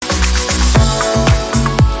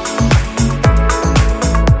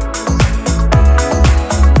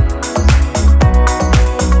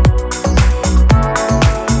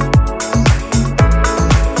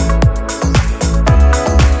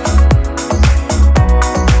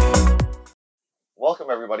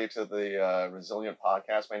everybody to the Resilient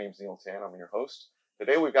Podcast. My name is Neil Tan. I'm your host.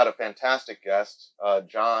 Today we've got a fantastic guest,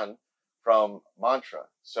 John from Mantra.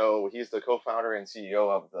 So he's the co-founder and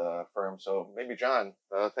CEO of the firm. So maybe John,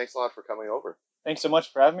 thanks a lot for coming over. Thanks so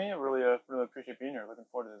much for having me. I really appreciate being here. Looking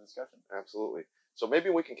forward to the discussion. Absolutely. So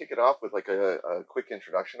maybe we can kick it off with like a quick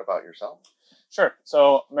introduction about yourself. Sure.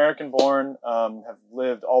 So American-born, have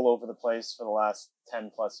lived all over the place for the last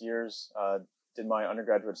 10 plus years. Did my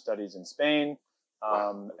undergraduate studies in Spain.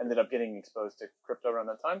 Ended up getting exposed to crypto around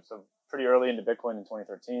that time. So pretty early into Bitcoin in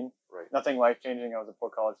 2013. Right. Nothing life-changing. I was a poor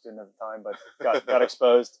college student at the time, but got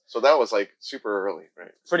exposed. So that was like super early,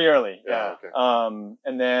 right? Pretty early, yeah. Okay.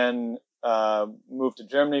 And then moved to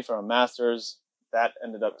Germany for a master's. That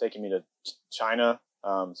ended up taking me to China.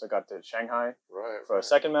 So I got to Shanghai for a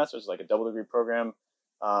second master's, like a double degree program.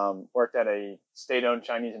 Worked at a state-owned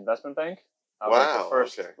Chinese investment bank. I was like the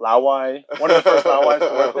first Laowai, one of the first Laowais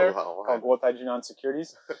to work there, called Guotai Junan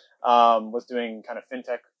Securities. Was doing kind of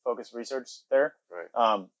fintech focused research there.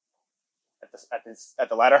 Right. At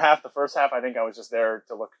the latter half, the first half, I think I was just there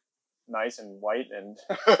to look nice and white and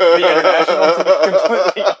be international, to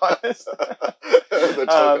be completely honest. The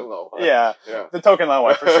token Laowai. Yeah, the token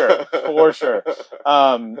Laowai, for sure.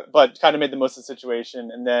 But kind of made the most of the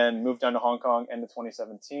situation, and then moved down to Hong Kong end of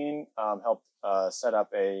 2017. Helped set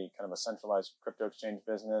up a kind of a centralized crypto exchange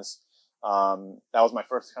business. That was my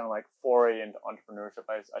first kind of like foray into entrepreneurship,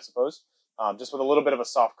 I suppose. Just with a little bit of a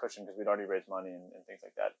soft cushion because we'd already raised money and things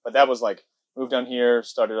like that. But that was like, moved down here,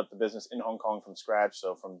 started up the business in Hong Kong from scratch.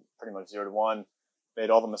 So from pretty much 0 to 1, made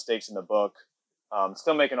all the mistakes in the book.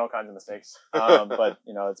 Still making all kinds of mistakes, but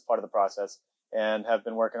you know, it's part of the process, and have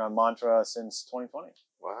been working on Mantra since 2020.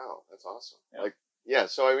 Wow, that's awesome. Yeah.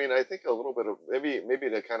 So I mean, I think a little bit of maybe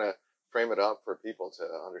to kind of frame it up for people to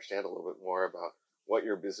understand a little bit more about what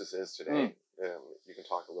your business is today. You can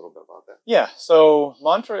talk a little bit about that. Yeah. So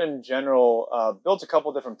Mantra in general builds a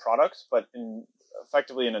couple different products, but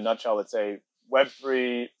effectively in a nutshell, it's a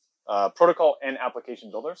Web3 protocol and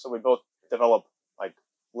application builder. So we both develop like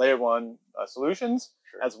layer 1 solutions,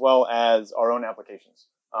 as well as our own applications.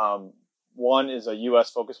 One is a US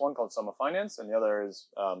focused one called Soma Finance, and the other is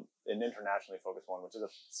an internationally focused one, which is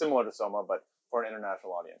similar to Soma, but for an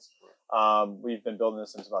international audience. We've been building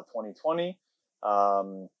this since about 2020.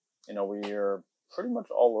 We're pretty much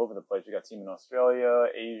all over the place. We got a team in Australia,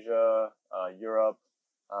 Asia, Europe,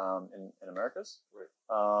 in Americas.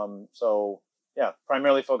 Right. So yeah,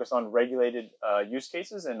 primarily focused on regulated use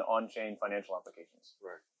cases and on-chain financial applications.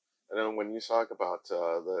 Right. And then when you talk about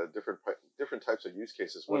the different types of use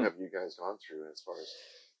cases, what have you guys gone through as far as?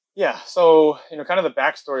 Yeah. So kind of the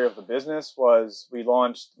backstory of the business was we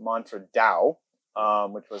launched Mantra DAO,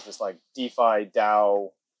 which was this like DeFi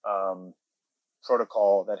DAO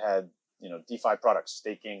protocol that had DeFi products,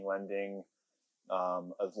 staking, lending,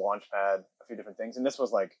 a launchpad, a few different things. And this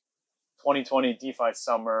was like 2020 DeFi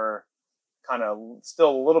summer, kind of still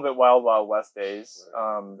a little bit wild west days.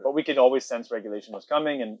 But we could always sense regulation was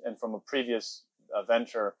coming. And from a previous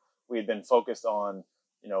venture, we had been focused on,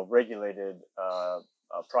 regulated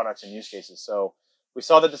products and use cases. So we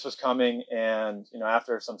saw that this was coming. And,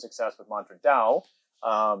 after some success with Mantra DAO,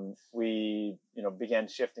 we, began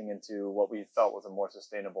shifting into what we felt was a more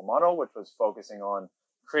sustainable model, which was focusing on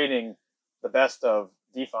creating the best of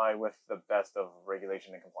DeFi with the best of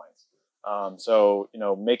regulation and compliance. So,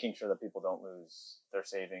 making sure that people don't lose their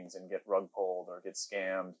savings and get rug pulled or get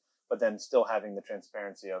scammed, but then still having the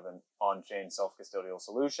transparency of an on-chain self-custodial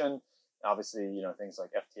solution. Obviously, things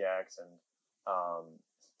like FTX and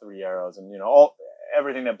 3 Arrows and,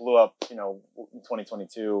 everything that blew up, in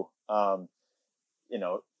 2022,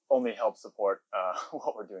 only helps support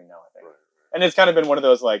what we're doing now, I think. Right. And it's kind of been one of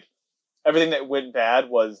those, like, everything that went bad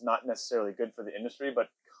was not necessarily good for the industry, but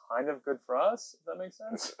kind of good for us, if that makes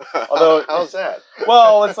sense. Although, how's that?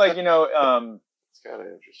 Well, it's like, it's kind of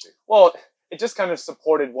interesting. Well, it just kind of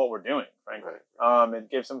supported what we're doing, frankly. Right. It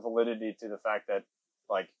gave some validity to the fact that,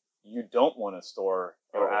 like, you don't want to store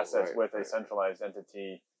your assets with a centralized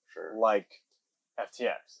entity like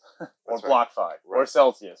FTX or BlockFi or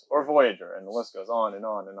Celsius or Voyager, and the list goes on and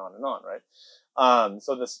on and on and on, right?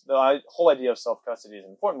 So the whole idea of self-custody is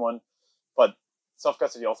an important one, but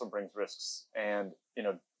self-custody also brings risks, and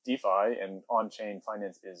DeFi and on-chain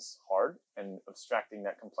finance is hard, and abstracting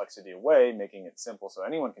that complexity away, making it simple so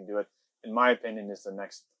anyone can do it, in my opinion, is the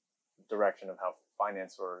next direction of how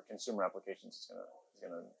finance or consumer applications is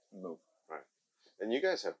gonna move. Right. And you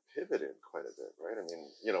guys have pivoted quite a bit, right? I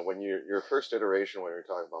mean, when your first iteration, when you're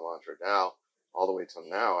talking about Mantra now, all the way till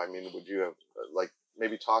now, I mean, would you have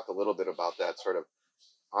maybe talk a little bit about that sort of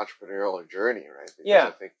entrepreneurial journey, right?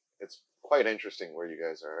 Because I think it's quite interesting where you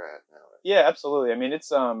guys are at now. Yeah, absolutely. I mean,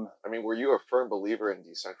 it's I mean, were you a firm believer in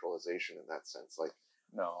decentralization in that sense? Like,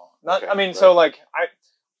 no, not. okay, I mean, right. so like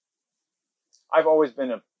I've always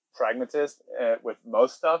been a pragmatist with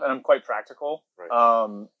most stuff, and I'm quite practical.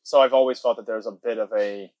 Right. So I've always felt that there's a bit of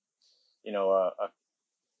a, you know,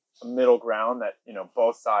 a middle ground that, you know,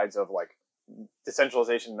 both sides of like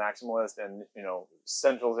decentralization maximalist and, you know,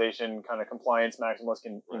 centralization kind of compliance maximalist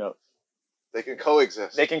can, you know, they can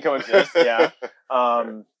coexist. They can coexist, yeah.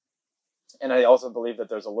 And I also believe that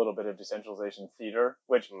there's a little bit of decentralization theater,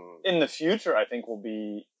 which in the future I think will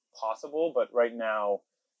be possible, but right now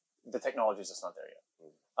the technology is just not there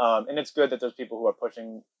yet. And it's good that there's people who are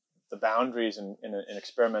pushing the boundaries and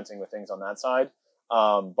experimenting with things on that side.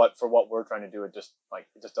 But for what we're trying to do, it just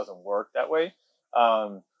doesn't work that way.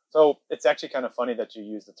 So it's actually kind of funny that you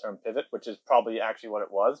use the term pivot, which is probably actually what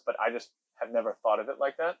it was, but I just have never thought of it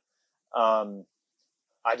like that.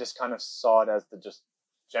 I just kind of saw it as the just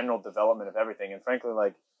general development of everything. And frankly,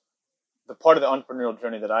 like the part of the entrepreneurial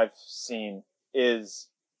journey that I've seen is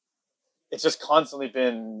it's just constantly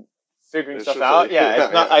been figuring stuff out.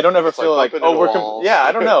 It's not. I don't ever feel like I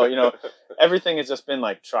don't know. You know, everything has just been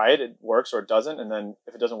like try it works or it doesn't, and then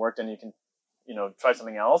if it doesn't work, then you can, you know, try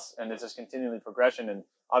something else, and it's just continually progression. And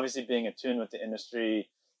obviously, being attuned with the industry,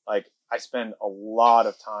 like I spend a lot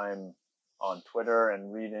of time on Twitter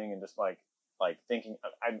and reading and just like thinking.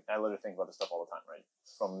 I literally think about this stuff all the time, right?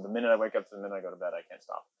 From the minute I wake up to the minute I go to bed, I can't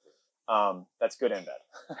stop. That's good and bad.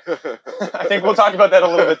 I think we'll talk about that a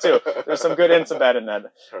little bit too. There's some good and some bad in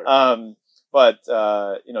that. But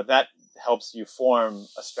you know, that helps you form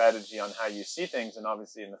a strategy on how you see things. And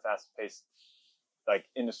obviously in the fast-paced like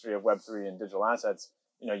industry of Web3 and digital assets,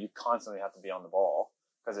 you know, you constantly have to be on the ball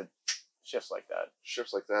because it shifts like that.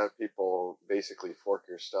 People basically fork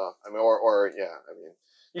your stuff. I mean, or yeah, I mean,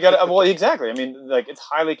 you got to, well, exactly. I mean, like it's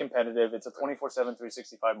highly competitive. It's a 24/7,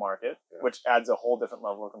 365 market, which adds a whole different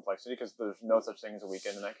level of complexity because there's no such thing as a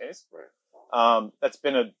weekend in that case. Right. That's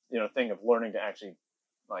been a, you know, thing of learning to actually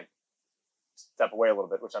like step away a little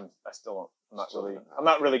bit, which I'm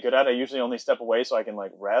not really good at. I usually only step away so I can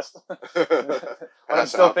like rest. But I'm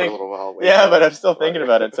still thinking, but I'm still thinking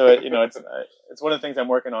about it. So it, you know, it's one of the things I'm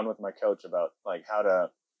working on with my coach about like how to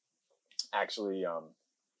actually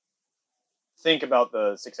think about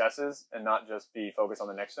the successes and not just be focused on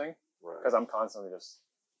the next thing. Because I'm constantly just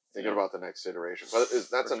thinking about the next iteration. But is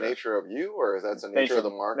that the nature of you, or is that the nature of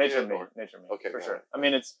the market? Nature of me. Okay, for sure. I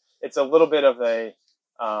mean, it's a little bit of a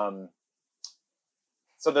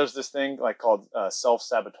so there's this thing like called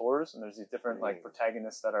self-saboteurs, and there's these different like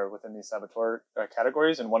protagonists that are within these saboteur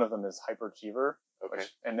categories, and one of them is hyperachiever,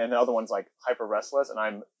 and then the other one's like hyper restless, and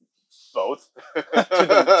I'm both to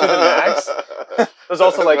the max. There's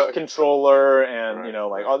also like controller and you know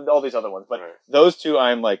like all these other ones, but those two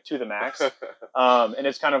I'm like to the max. And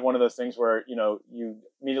it's kind of one of those things where you know you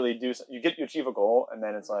immediately you achieve a goal, and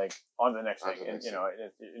then it's like on to the next thing, and you know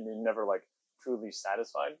you're never like truly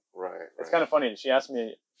satisfied. It's kind of funny. She asked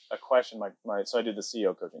me a question, so I did the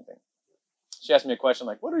CEO coaching thing. She asked me a question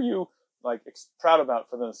like, "What are you like proud about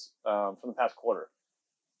for this from the past quarter?"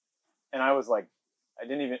 And I was like, I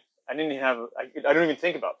don't even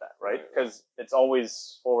think about that, right? Because it's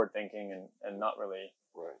always forward thinking and not really,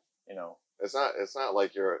 you know. It's not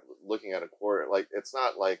like you're looking at a quarter. Like it's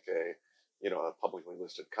not like a publicly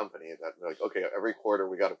listed company that like, okay, every quarter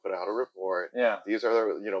we got to put out a report. Yeah. These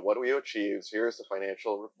are the, what do we achieve? Here's the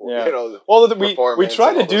financial report. Yeah. Well, we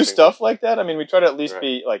try to do stuff like that. I mean, we try to at least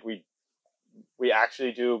be like we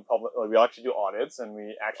actually do we actually do audits, and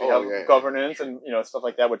we actually have governance and stuff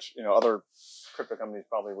like that, which other crypto companies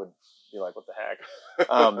probably would be like, what the heck?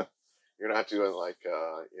 You're not doing like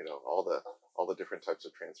all the different types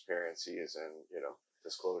of transparencies and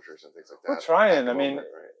disclosures and things like that. We're trying. I mean,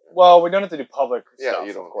 well, we don't have to do public stuff,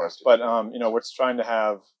 you don't, of course, but we're trying to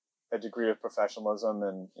have a degree of professionalism,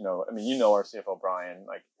 and I mean, our CFO Brian,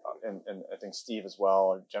 like, and I think Steve as well,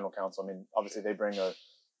 our general counsel. I mean, obviously they bring a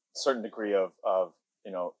certain degree of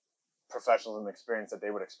professionalism experience that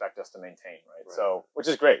they would expect us to maintain, right? So, which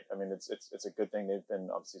is great. I mean, it's a good thing. They've been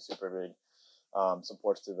obviously super big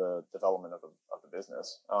supports to the development of the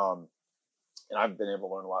business, and I've been able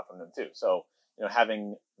to learn a lot from them too. So,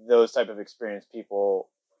 having those type of experienced people,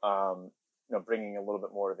 bringing a little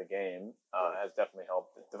bit more to the game has definitely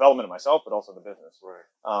helped the development of myself, but also the business.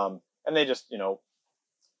 And they just, you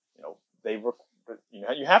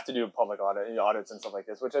have to do public audits and stuff like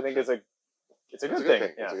this, which I think is it's a good thing.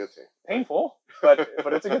 Yeah. It's a good thing. Painful, but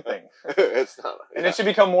it's a good thing. It's not, and it should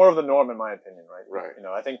become more of the norm, in my opinion, right? Right.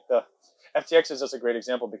 I think the FTX is just a great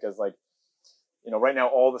example because, like, right now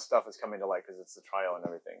all the stuff is coming to light because it's the trial and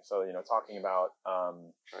everything. So, talking about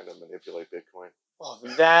trying to manipulate Bitcoin. well,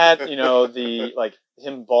 that, the like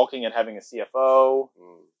him balking at having a CFO.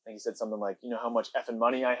 I think he said something like, how much effing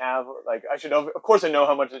money I have. Like I should know. Of course, I know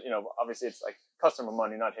how much. Obviously, it's like customer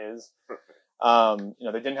money, not his.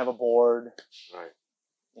 They didn't have a board.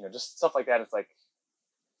 Right. Just stuff like that. It's like,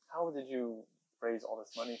 how did you raise all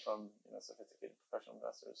this money from sophisticated professional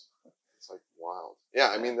investors? It's like wild. Yeah,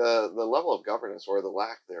 I mean the level of governance or the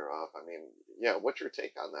lack thereof. I mean, yeah, what's your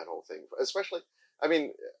take on that whole thing? Especially, I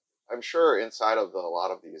mean, I'm sure inside of a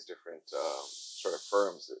lot of these different sort of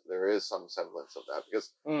firms, there is some semblance of that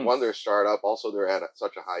because one, they're startup, also they're at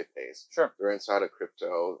such a high pace. Sure. They're inside of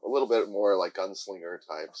crypto, a little bit more like gunslinger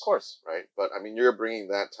types. Of course. Right. But I mean, you're bringing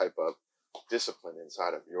that type of discipline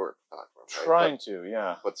inside of your platform. Right? Trying to,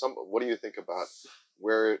 yeah. But what do you think about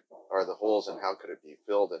where are the holes and how could it be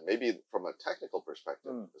filled? And maybe from a technical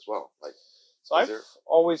perspective as well. Like, so I've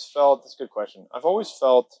always felt, that's a good question. I've always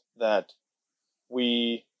felt that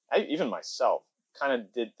even myself, kind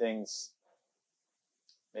of did things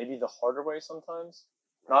maybe the harder way sometimes,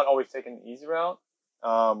 not always taking the easy route,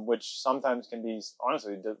 which sometimes can be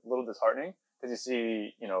honestly a little disheartening because you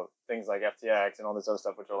see, things like FTX and all this other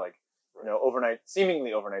stuff, which are like,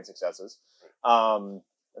 seemingly overnight successes. And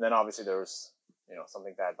then obviously there was,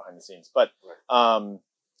 something bad behind the scenes. But,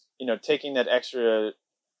 taking that extra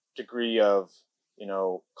degree of,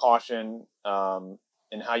 caution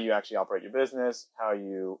in how you actually operate your business, how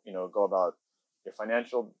you, go about your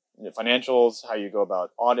financials, how you go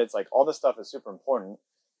about audits, like all this stuff is super important.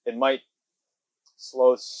 It might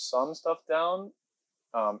slow some stuff down.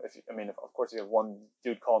 If of course you have one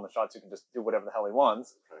dude calling the shots who can just do whatever the hell he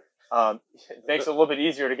wants. It makes it a little bit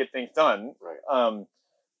easier to get things done. Right.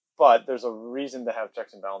 But there's a reason to have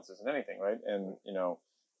checks and balances in anything, right? And,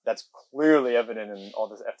 that's clearly evident in all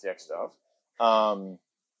this FTX stuff.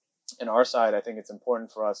 In our side, I think it's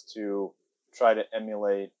important for us to try to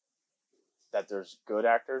emulate that there's good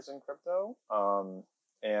actors in crypto.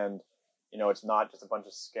 And, it's not just a bunch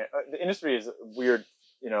of scam. The industry is weird.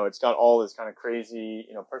 It's got all this kind of crazy,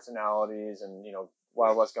 personalities and,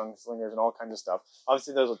 Wild West gunslingers and all kinds of stuff.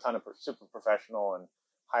 Obviously, there's a ton of super professional and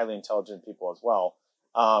highly intelligent people as well.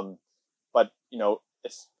 But,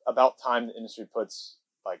 it's about time the industry puts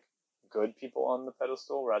like good people on the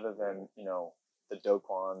pedestal rather than, the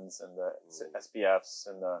Do-Kwons and the SBFs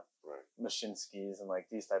and the Mashinskis and like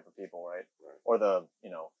these type of people, right? Or the,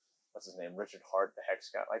 what's his name? Richard Hart, the Hex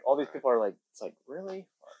guy. Like all these people are like, it's like, really?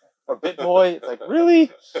 Or BitBoy, it's like,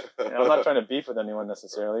 really? I'm not trying to beef with anyone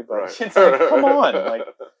necessarily, but it's like, come on. Like,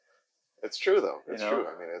 it's true though. It's true.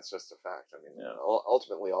 I mean, it's just a fact. I mean,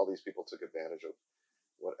 ultimately all these people took advantage of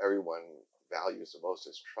what everyone values the most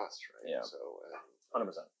is trust, right? Yeah. So, 100%.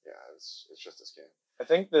 Yeah, it's just a scam. I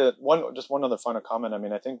think that one other final comment. I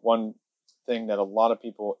mean, I think one thing that a lot of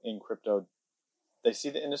people in crypto, they see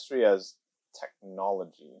the industry as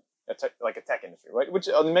technology, like a tech industry, right? Which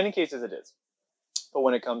in many cases it is. But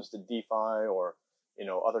when it comes to DeFi or,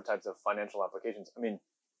 other types of financial applications, I mean,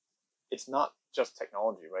 it's not just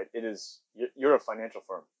technology, right? It is, you're a financial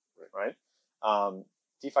firm, right?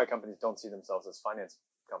 DeFi companies don't see themselves as finance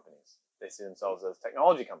companies. They see themselves as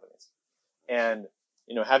technology companies. And,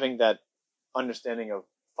 having that understanding of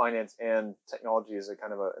finance and technology is a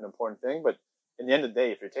kind of an important thing. But in the end of the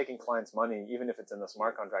day, if you're taking clients' money, even if it's in a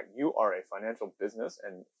smart contract, you are a financial business,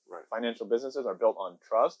 and financial businesses are built on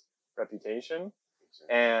trust, reputation,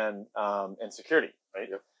 and security, right?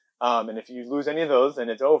 Yep. And if you lose any of those, then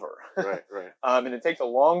it's over. Right. And it takes a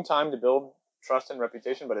long time to build trust and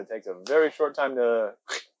reputation, but it takes a very short time to,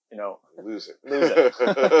 lose it.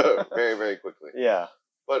 Very, very quickly. Yeah.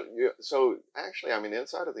 But so actually, I mean,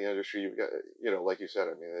 inside of the industry, you've got, like you said,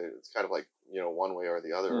 I mean, it's kind of like, one way or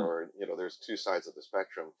the other, or, there's two sides of the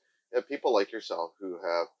spectrum. You have people like yourself who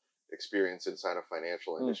have experience inside of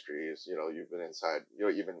financial industries. You've been inside,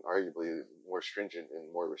 even arguably more stringent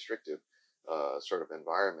and more restrictive sort of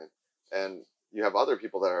environment. And you have other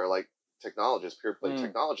people that are like technologists, pure play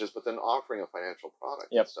technologists, but then offering a financial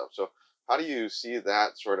product and stuff. So how do you see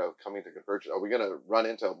that sort of coming to convergence? Are we going to run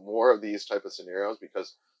into more of these type of scenarios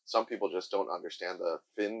because some people just don't understand the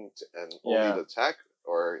fin and only the tech,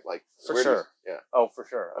 or like for sure? Oh, for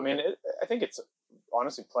sure. Okay. I mean, I think it's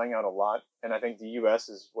honestly playing out a lot, and I think the U.S.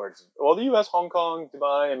 is where it's the U.S., Hong Kong,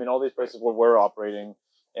 Dubai. I mean, all these places where we're operating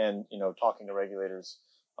and talking to regulators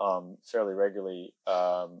fairly regularly.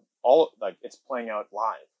 All like it's playing out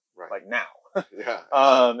live, like now. Yeah.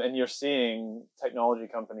 And you're seeing technology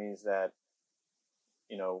companies that,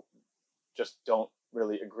 just don't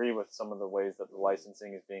really agree with some of the ways that the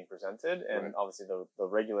licensing is being presented, and obviously the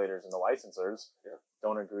regulators and the licensors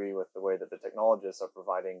don't agree with the way that the technologists are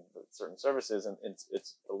providing certain services, and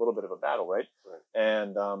it's a little bit of a battle, right?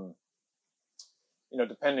 And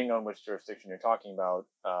depending on which jurisdiction you're talking about,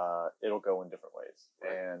 it'll go in different ways.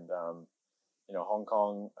 And Hong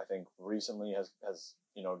Kong, I think, recently has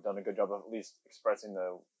done a good job of at least expressing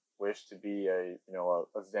the wish to be a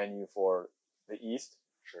venue for the East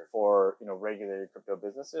for regulated crypto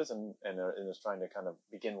businesses, and is trying to kind of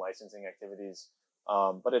begin licensing activities,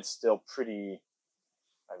 but it's still pretty,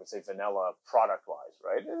 I would say, vanilla product wise,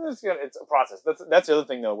 right? It's a process. That's the other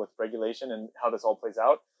thing though with regulation and how this all plays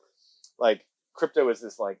out. Like, crypto is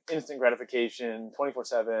this like instant gratification,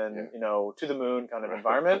 24/7, to the moon kind of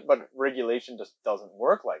environment, but regulation just doesn't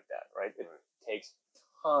work like that, right? It takes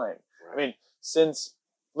time. I mean, since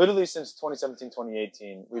 2017,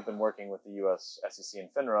 2018, we've been working with the US SEC and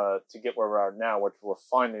FINRA to get where we are now, which we're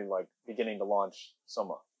finally like beginning to launch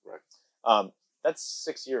SOMA. That's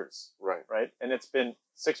 6 years. Right. And it's been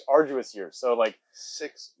 6 arduous years. So like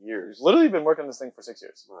 6 years. Literally been working on this thing for 6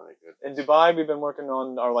 years. My goodness. In Dubai, we've been working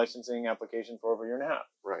on our licensing application for over a year and a half.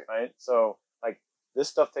 Right. So like this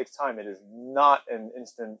stuff takes time. It is not an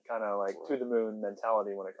instant kind of like to the moon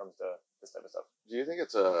mentality when it comes to this type of stuff. Do you think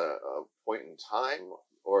it's a point in time,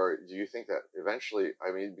 or do you think that eventually,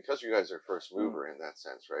 I mean, because you guys are first mover in that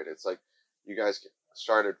sense, right? It's like you guys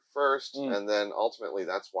started first, and then ultimately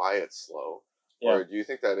that's why it's slow. Or do you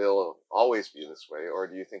think that it'll always be this way, or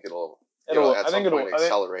do you think it'll at some point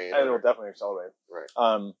accelerate? It'll definitely accelerate.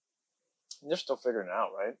 They're still figuring it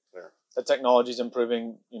out, right? The technology's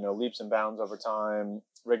improving, leaps and bounds over time.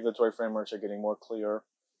 Regulatory frameworks are getting more clear,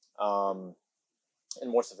 and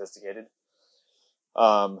more sophisticated.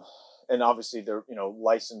 And obviously,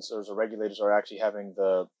 licensors or regulators are actually having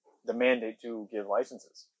the mandate to give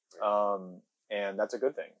licenses. And that's a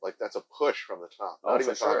good thing. Like, that's a push from the top. Not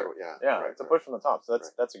even talking about, it's a push from the top. So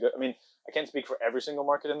that's a good. I mean, I can't speak for every single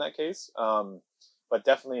market in that case, but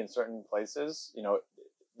definitely in certain places,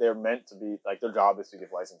 they're meant to be like, their job is to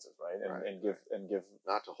give licenses, right? And give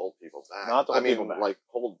not to hold people back. Not to hold people back. Like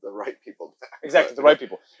hold the right people back. Exactly, the right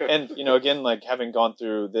people. And again, like having gone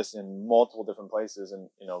through this in multiple different places, and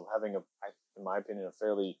having in my opinion, a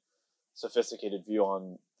fairly sophisticated view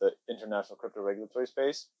on the international crypto regulatory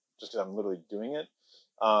space, just because I'm literally doing it.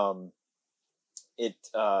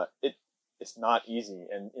 It's not easy.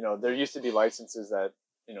 And, there used to be licenses that,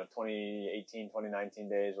 2018, 2019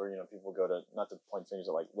 days where, people go to, not to point fingers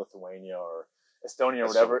at like Lithuania or Estonia or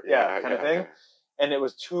whatever, kind of thing. Yeah. And it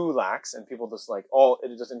was too lax, and people just like,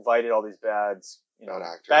 it just invited all these bad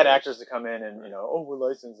actors to come in and, we're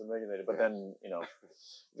licensed and regulated. But then,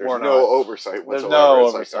 there's no oversight whatsoever. There's no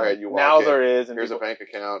oversight. Like, all right, you walk now in, there is. And here's a bank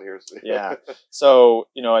account. Here's So,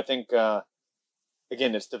 I think,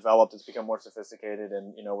 again, it's developed, it's become more sophisticated,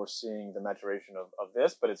 and, we're seeing the maturation of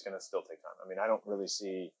this, but it's going to still take time. I mean, I don't really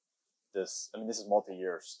see this. I mean, this is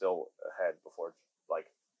multi-year still ahead before,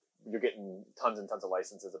 like, you're getting tons and tons of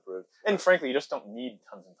licenses approved. And frankly, you just don't need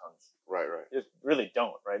tons and tons. Right. You just really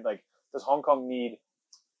don't, right? Like, does Hong Kong need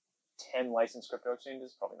 10 licensed crypto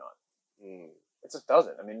exchanges? Probably not. It just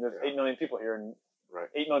doesn't. I mean, there's 8 million people here, and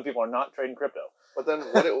 8 million people are not trading crypto. But then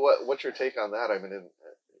what's your take on that? I mean,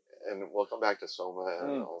 and we'll come back to SOMA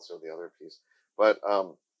and also the other piece. But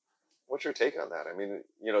what's your take on that? I mean,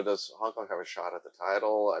 does Hong Kong have a shot at the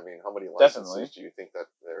title? I mean, how many licenses do you think that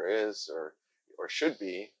there is, or should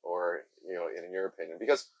be, or in your opinion?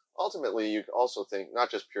 Because ultimately, you also think not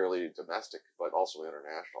just purely domestic, but also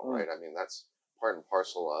international, right? I mean, that's part and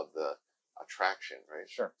parcel of the attraction, right?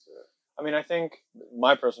 Sure. I mean, I think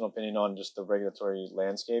my personal opinion on just the regulatory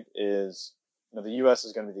landscape is, the U.S.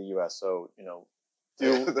 is going to be the U.S. So,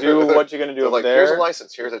 do what you're going to do over there. Here's a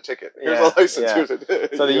license. Here's a ticket. Here's a license. Here's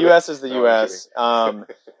a So the U.S. is the U.S.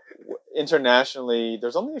 Internationally,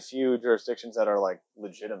 there's only a few jurisdictions that are like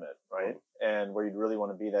legitimate, right? And where you'd really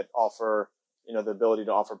want to be, that offer, the ability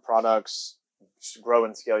to offer products, grow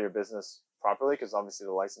and scale your business properly, because obviously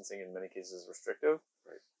the licensing in many cases is restrictive,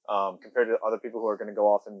 compared to other people who are going to go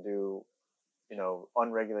off and do,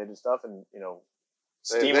 unregulated stuff and,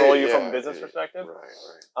 steamroll you from a business perspective.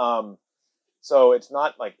 Right. So it's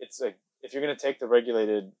not like if you're going to take the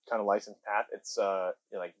regulated kind of license path, it's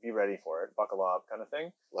like, be ready for it, buckle up kind of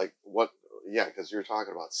thing. Like what? Yeah, because you're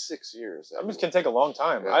talking about 6 years. I mean, it can take a long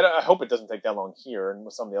time. Yeah. I hope it doesn't take that long here, and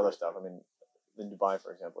with some of the other stuff. I mean, in Dubai,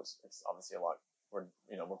 for example, it's obviously a lot. We're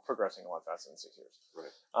progressing a lot faster than 6 years.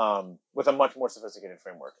 Right. With a much more sophisticated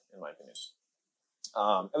framework, in my opinion.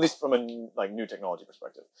 At least from a new technology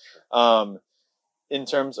perspective. In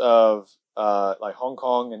terms of like Hong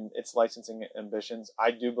Kong and its licensing ambitions,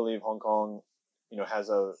 I do believe Hong Kong has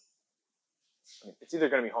it's either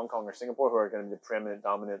going to be Hong Kong or Singapore who are going to be the preeminent,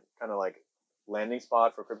 dominant kind of like landing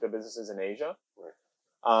spot for crypto businesses in Asia.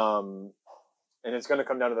 Right. And it's going to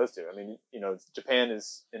come down to those two. I mean, Japan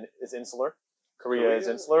is insular. Korea is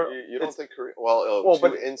insular. You don't think Korea? Well,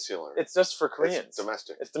 too insular. It's just for Koreans. It's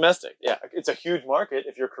domestic. It's domestic. Yeah, it's a huge market.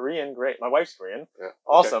 If you're Korean, great. My wife's Korean. Yeah. Okay.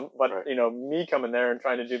 Awesome. But right. Me coming there and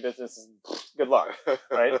trying to do business is good luck,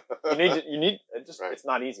 right? It's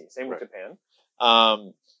not easy. Same with Japan.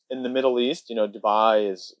 In the Middle East,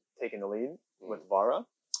 Dubai is taking the lead with Vara.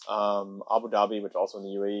 Abu Dhabi, which also in the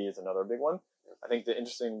UAE is another big one. I think the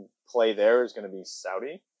interesting play there is going to be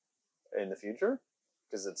Saudi in the future,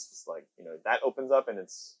 because it's just like, that opens up and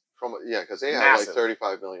it's because they have like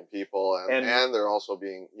 35 million people and they're also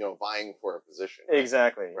being, vying for a position. Right?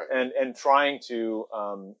 Exactly. Right. And trying to,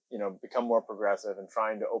 become more progressive and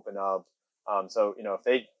trying to open up. So, if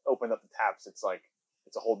they open up the taps, it's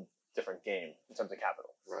a whole different game in terms of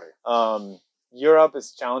capital. Right. Europe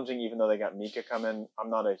is challenging, even though they got Mika coming. I'm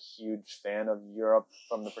not a huge fan of Europe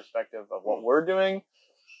from the perspective of what we're doing,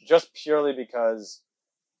 just purely because,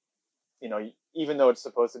 even though it's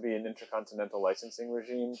supposed to be an intercontinental licensing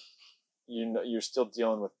regime, you're still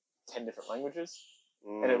dealing with 10 different languages,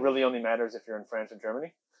 and it really only matters if you're in France or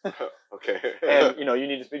Germany. Okay. And you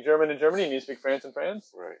need to speak German in Germany, you need to speak France in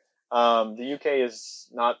France. Right. The UK is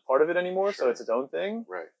not part of it anymore, Sure. so it's its own thing.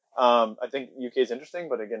 Right. I think UK is interesting,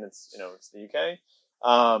 but again, it's the UK.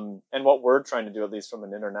 And what we're trying to do, at least from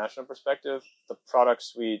an international perspective, the product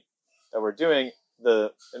suite that we're doing,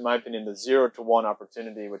 in my opinion, the 0 to 1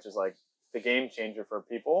 opportunity, which is like the game changer for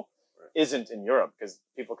people, isn't in Europe, because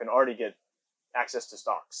people can already get access to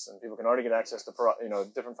stocks and people can already get access to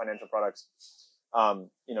different financial products.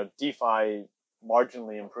 DeFi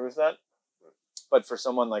marginally improves that, but for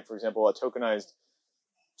someone like, for example, a tokenized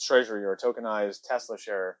treasury or a tokenized Tesla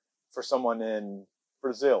share for someone in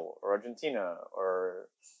Brazil or Argentina or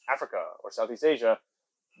Africa or Southeast Asia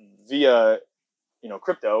via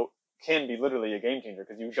crypto can be literally a game changer,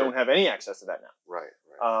 because you don't have any access to that now. Right.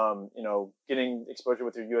 Getting exposure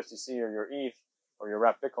with your USDC or your ETH or your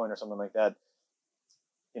wrapped Bitcoin or something like that,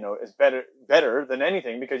 is better than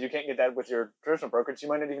anything, because you can't get that with your traditional brokerage. You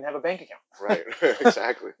might not even have a bank account. Right.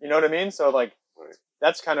 Exactly. You know what I mean? So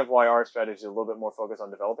that's kind of why our strategy is a little bit more focused on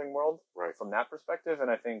developing world from that perspective. And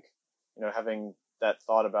I think, having that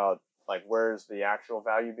thought about where's the actual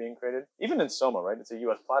value being created, even in Soma, right? It's a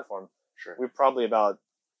US platform. Sure. We're probably about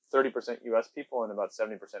 30% US people and about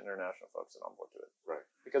 70% international folks that are on board to it. Right.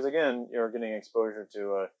 Because again, you're getting exposure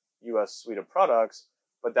to a US suite of products,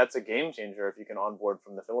 but that's a game changer if you can onboard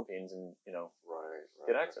from the Philippines and,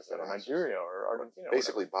 get access to it, or Nigeria or Argentina.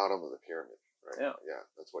 Basically bottom of the pyramid, right? Yeah.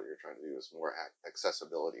 That's what you're trying to do, is more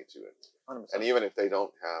accessibility to it. 100%. And even if they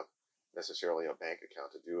don't have necessarily a bank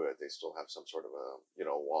account to do it, they still have some sort of a,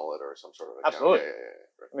 wallet or some sort of account. Absolutely.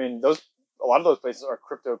 Yeah. I mean, a lot of those places are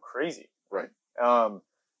crypto crazy. Right.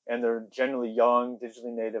 And they're generally young,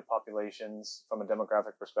 digitally native populations from a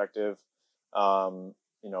demographic perspective. In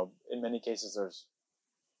many cases, there's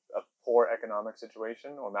a poor economic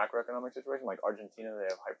situation or macroeconomic situation. Like Argentina, they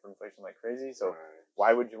have hyperinflation like crazy. So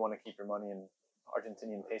why would you want to keep your money in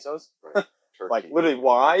Argentinian pesos? Right. Turkey. Literally,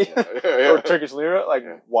 why? Or Turkish lira?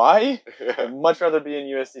 Why? I'd much rather be in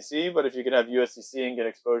USDC, but if you could have USDC and get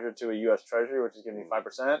exposure to a US Treasury, which is giving me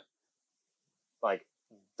 5%,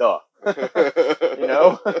 duh.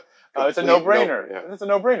 It's a no-brainer. It's a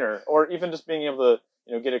no-brainer. Or even just being able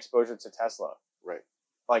to, get exposure to Tesla. Right.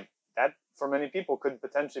 That for many people could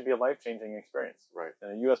potentially be a life-changing experience. Right.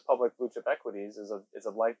 And U.S. public blue chip equities is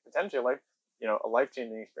potentially a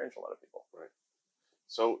life-changing experience for a lot of people. Right.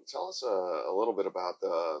 So tell us a little bit about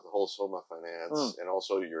the whole Soma Finance and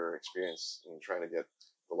also your experience in trying to get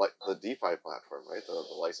the DeFi platform, right? The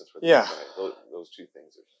license for the DeFi. Those two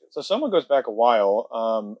things. So Soma goes back a while.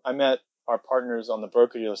 I met our partners on the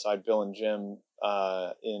broker-dealer side, Bill and Jim,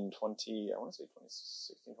 in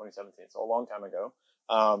 2016, 2017. So a long time ago.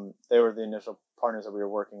 They were the initial partners that we were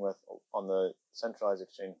working with on the centralized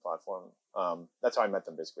exchange platform. That's how I met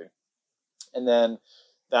them, basically. And then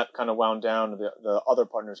that kind of wound down. The other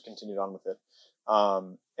partners continued on with it.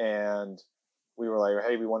 And we were like,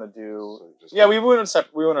 hey, we want to do... we went our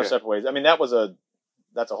separate ways. I mean, that's a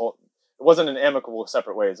whole... It wasn't an amicable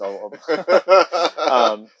separate ways. That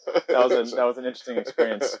was an interesting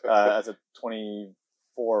experience as a 24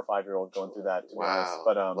 or 5-year-old going through that. To be honest.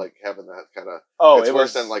 But having that kind of it's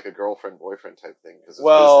worse than like a girlfriend boyfriend type thing, because it's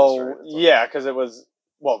business, right? Because it was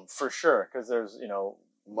for sure, because there's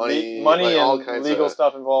money and legal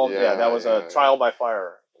stuff involved. That was a trial by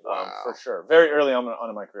fire for sure. Very early on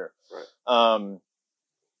in my career. Right.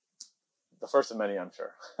 the first of many, I'm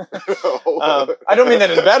sure. Oh. I don't mean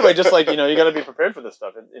that in a bad way. Just like, you got to be prepared for this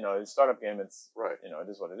stuff. In startup game, it's Right. it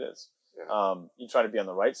is what it is. Yeah. You try to be on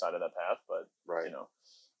the right side of that path, but Right.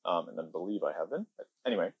 and then believe I have been. But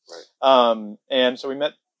anyway, Right. and so we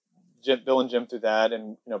met Bill and Jim through that,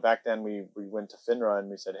 and back then we went to FINRA and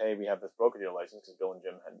we said, hey, we have this broker dealer license because Bill and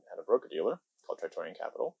Jim had a broker dealer called Tritorian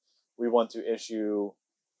Capital. We want to issue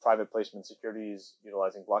private placement securities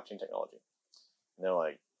utilizing blockchain technology. And they're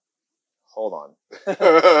like, hold on.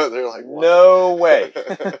 They're like, what? No way.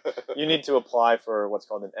 You need to apply for what's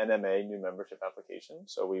called an NMA, new membership application.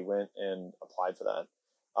 So we went and applied for that.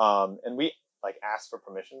 And we asked for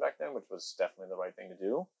permission back then, which was definitely the right thing to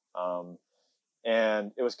do.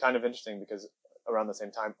 And it was kind of interesting because around the same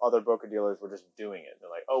time, other broker dealers were just doing it. They're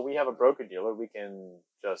like, oh, we have a broker dealer. We can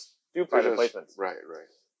just do private placements. Right.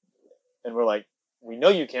 And we're like, we know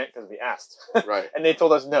you can't because we asked. Right. And they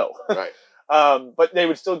told us no. Right. But they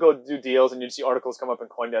would still go do deals, and you'd see articles come up in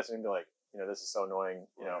CoinDesk and be like, this is so annoying.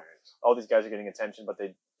 Right. All these guys are getting attention, but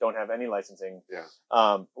they don't have any licensing. Yeah.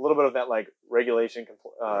 A little bit of that regulation,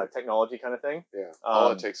 technology kind of thing. Yeah.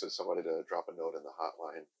 All it takes is somebody to drop a note in the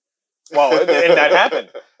hotline. Well, and that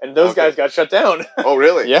happened, and those guys got shut down. Oh,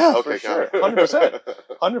 really? Yeah, okay, for sure,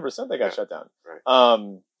 100%, they got shut down. Right.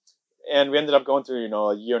 And we ended up going through,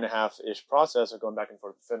 a year and a half-ish process of going back and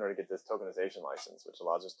forth with FINRA to get this tokenization license, which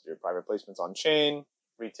allows us to do private placements on chain,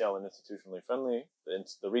 retail, and institutionally friendly.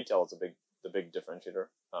 The retail is the big differentiator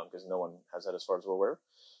because no one has that as far as we're aware,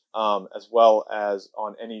 as well as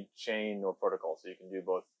on any chain or protocol. So you can do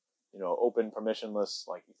both, open permissionless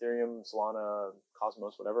like Ethereum, Solana,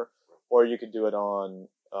 Cosmos, whatever, or you could do it on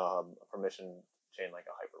a permission chain like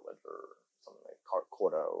a Hyperledger or something like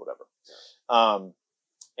Corda or whatever.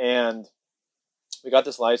 And we got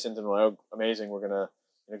this license, and we're like, oh, amazing, we're gonna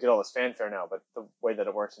get all this fanfare now. But the way that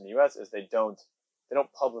it works in the U.S. is they don't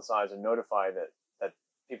publicize or notify that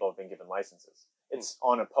people have been given licenses. It's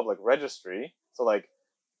on a public registry, so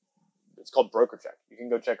it's called broker check. You can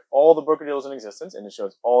go check all the broker dealers in existence, and it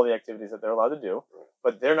shows all the activities that they're allowed to do.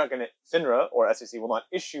 But they're not going to, FINRA or SEC will not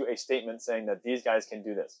issue a statement saying that these guys can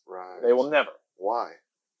do this. Right. They will never. Why?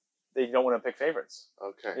 They don't want to pick favorites.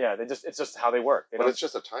 Okay. Yeah, it's just how they work. But it's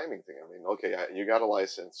just a timing thing. I mean, okay, you got a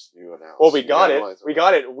license, you announced. Well, we got it.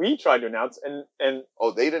 We tried to announce, and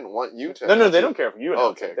oh, they didn't want you to. No, they don't care if you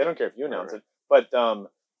announce it. They don't care if you announce it. But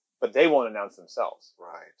they won't announce themselves.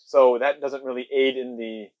 Right. So that doesn't really aid in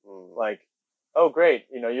the oh great,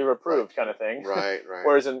 you're approved kind of thing. Right.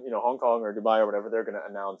 Whereas in Hong Kong or Dubai or whatever, they're going to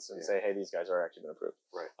announce and say, hey, these guys are actually been approved.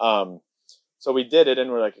 Right. So we did it, and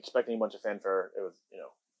we're expecting a bunch of fanfare. It was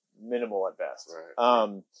minimal at best.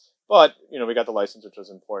 Right. But we got the license, which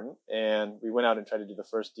was important, and we went out and tried to do the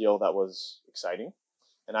first deal that was exciting.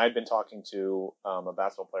 And I had been talking to a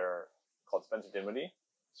basketball player called Spencer Dinwiddie.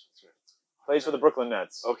 Plays for the Brooklyn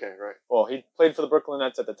Nets. Okay, right. Well, he played for the Brooklyn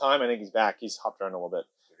Nets at the time. I think he's back. He's hopped around a little bit.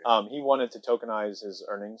 Okay. He wanted to tokenize his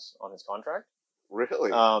earnings on his contract. Really?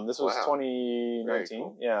 This was 2019.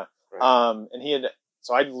 Cool. Yeah. Right. And he had.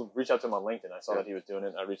 So I reached out to him on LinkedIn. I saw that he was doing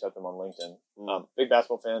it. I reached out to him on LinkedIn. Big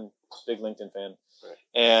basketball fan, big LinkedIn fan,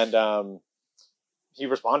 and he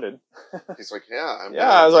responded. He's like, "Yeah, I'm." Yeah,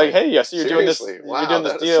 I was like, "Hey, I see you're doing this. Wow, you're doing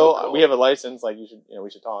this So deal. cool. We have a license. We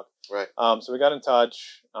should talk." Right. So we got in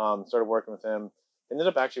touch. Started working with him. Ended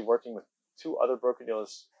up actually working with 2 other broker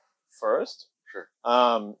dealers first. Sure.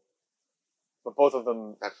 But both of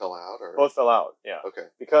them fell out, or both fell out. Yeah. Okay.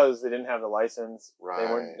 Because they didn't have the license. Right.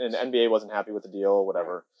 They weren't, and the NBA wasn't happy with the deal,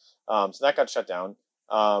 whatever. Right. So that got shut down.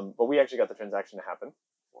 But we actually got the transaction to happen.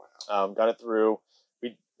 Wow. Got it through.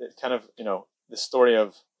 It kind of the story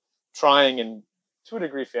of trying and to a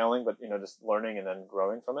degree failing, but just learning and then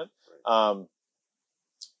growing from it. Right.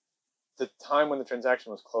 The time when the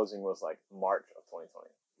transaction was closing was March of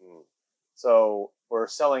 2020. So we're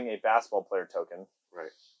selling a basketball player token.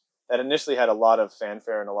 Right. That initially had a lot of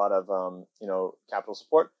fanfare and a lot of capital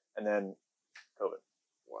support, and then COVID.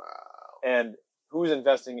 Wow. And who's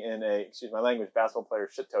investing in excuse my language, basketball player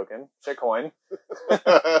shitcoin,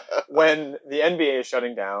 when the NBA is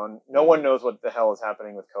shutting down? No one knows what the hell is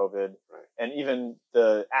happening with COVID, right. And even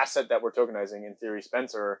the asset that we're tokenizing, in theory,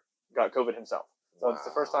 Spencer got COVID himself. So It's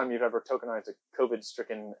the first time you've ever tokenized a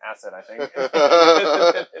COVID-stricken asset, I think.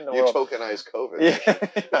 In the world. Tokenized COVID. Yeah.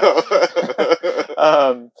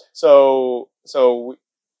 So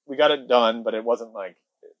we got it done, but it wasn't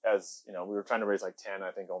as we were trying to raise 10.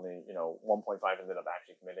 I think only 1.5 ended up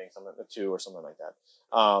actually committing, something 2 or something like that.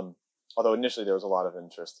 Although initially there was a lot of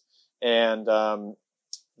interest, and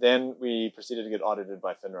then we proceeded to get audited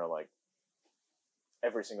by FINRA.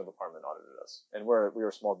 Every single department audited us, and we were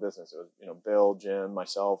a small business. It was Bill, Jim,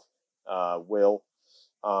 myself, Will,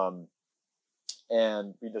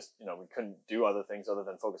 And we just, we couldn't do other things other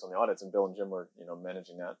than focus on the audits, and Bill and Jim were,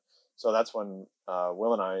 managing that. So that's when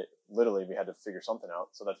Will and I, literally, we had to figure something out.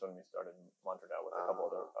 So that's when we started MantraDAO with a couple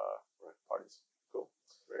other parties. Cool.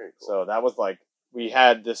 Very cool. So that was like, we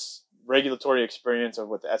had this regulatory experience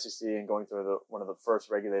with the SEC and going through one of the first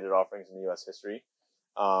regulated offerings in the U.S. history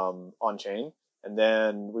on chain. And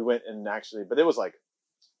then we went and actually, but it was like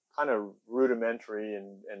kind of rudimentary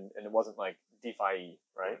and it wasn't like DeFi,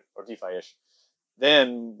 right? Or DeFi-ish.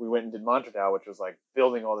 Then we went and did MantraDAO, which was like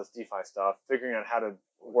building all this DeFi stuff, figuring out how to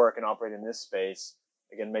work and operate in this space.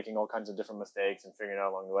 Again, making all kinds of different mistakes and figuring it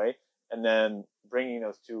out along the way. And then bringing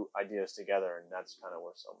those two ideas together. And that's kind of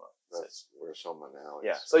where Soma sits. That's where Soma now is.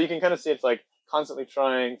 Yeah. So you can kind of see it's like constantly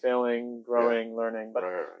trying, failing, growing, learning, but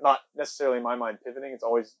not necessarily in my mind pivoting. It's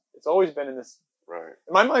always been in this. Right.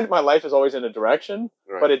 In my mind, my life is always in a direction,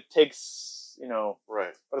 but it takes,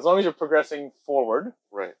 Right. But as long as you're progressing forward.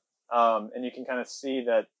 Right. And you can kind of see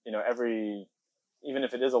that, even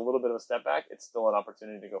if it is a little bit of a step back, it's still an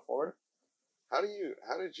opportunity to go forward. How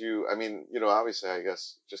did you, I mean, obviously, I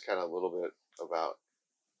guess just kind of a little bit about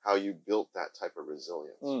how you built that type of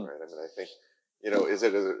resilience, right? I mean, I think, is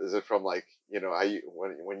it from like,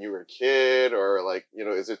 when you were a kid, or like,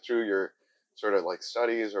 is it through your sort of like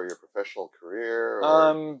studies or your professional career,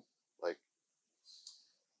 or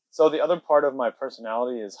So the other part of my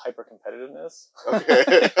personality is hyper competitiveness.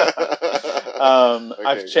 Okay.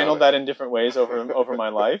 I've channeled that in different ways over my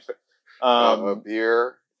life.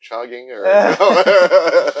 Beer chugging, or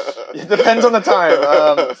it depends on the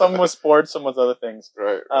time. Some with sports, some with other things.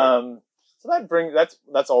 Right. So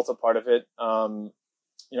that's also part of it. I'm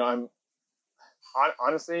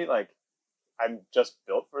honestly like, I'm just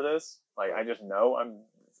built for this. Like, I just know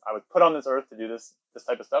I was put on this earth to do this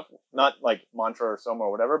type of stuff. Not like Mantra or Soma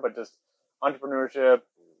or whatever, but just entrepreneurship.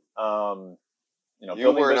 You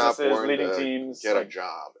building were not businesses, born leading to teams. get a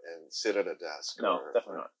job and sit at a desk. No,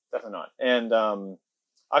 definitely not. And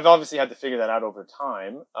I've obviously had to figure that out over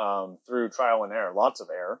time through trial and error, lots of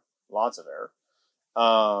error.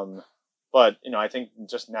 But I think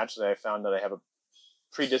just naturally I found that I have a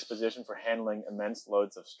predisposition for handling immense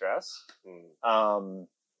loads of stress. And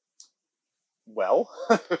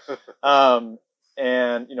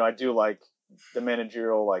I do like the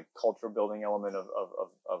managerial, like, culture building element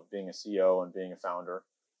of being a CEO and being a founder.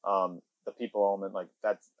 The people element, like,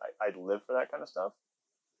 I live for that kind of stuff.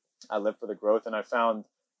 I live for the growth, and I found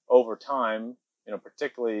over time,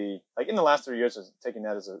 particularly like in the last 3 years, taking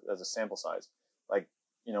that as a sample size, like,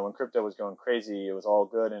 when crypto was going crazy, it was all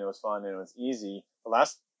good and it was fun and it was easy. The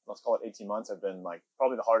last, let's call it 18 months, have been like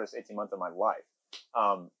probably the hardest 18 months of my life.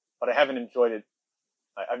 But I haven't enjoyed it.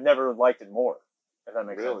 I've never liked it more, if that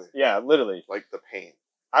makes sense. Yeah, literally. Like the pain.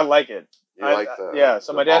 I like it.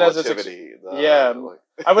 So my dad has this.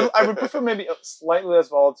 I would prefer maybe slightly less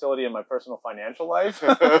volatility in my personal financial life,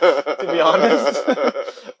 to be honest.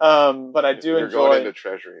 But I do enjoy. You're going into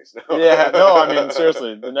treasuries. No. Yeah, no, I mean,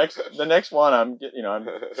 seriously, the next one, I'm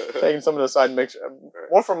taking some of the side mix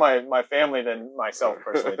more for my family than myself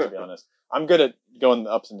personally, to be honest. I'm good at going the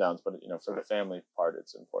ups and downs, but for the family part,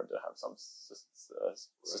 it's important to have some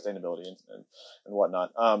sustainability and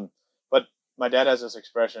whatnot. But my dad has this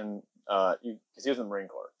expression, because he was in the Marine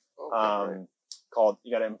Corps, called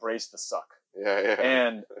 "you got to embrace the suck." Yeah.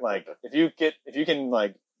 And like, if you can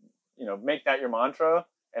like, make that your mantra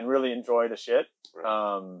and really enjoy the shit,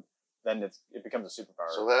 then it becomes a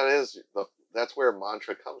superpower. So that's where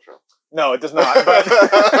mantra comes from. No, it does not. But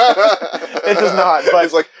it does not. But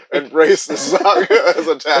it's like embrace the suck as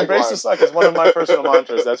a tagline. Embrace the suck is one of my personal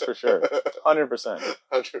mantras. That's for sure. 100%.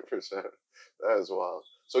 100%. That is wild.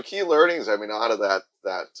 So key learnings, I mean, out of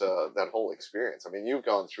that whole experience. I mean, you've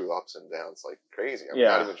gone through ups and downs like crazy. I mean,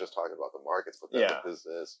 not even just talking about the markets, but then the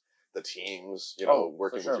business, the teams,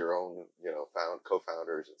 working with your own,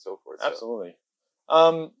 co-founders and so forth. Absolutely.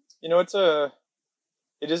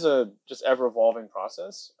 It is a just ever evolving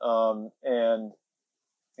process. And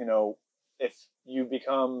if you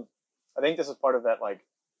become, I think this is part of that like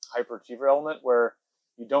hyperachiever element where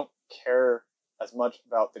you don't care as much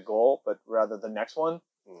about the goal, but rather the next one,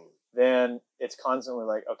 then it's constantly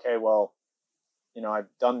like, okay, well, I've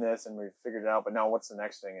done this and we've figured it out, but now what's the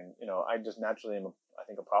next thing? And, I just naturally am, I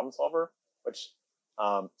think, a problem solver, which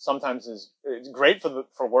sometimes it's great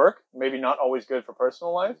for work, maybe not always good for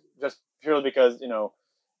personal life, just purely because,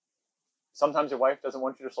 sometimes your wife doesn't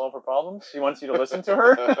want you to solve her problems. She wants you to listen to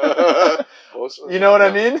her. You know what I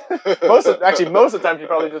mean? Most of the time she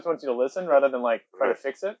probably just wants you to listen rather than like try to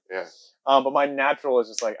fix it. Yeah. But my natural is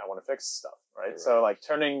just like, I want to fix stuff, right? So like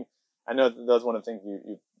I know that was one of the things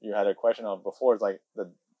you had a question on before, is like the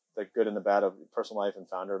good and the bad of personal life and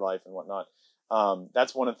founder life and whatnot.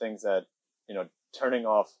 that's one of the things that, turning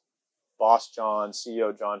off boss John,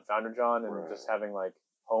 CEO John, founder John, and just having like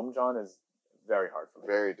home John is very hard for me.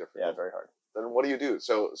 Very different. Yeah, very hard. Then what do you do?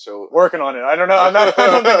 So working on it. I don't know. I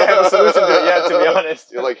don't think I have a solution to it yet, to be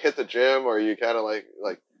honest. You like hit the gym, or you kind of like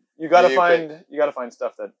you got to find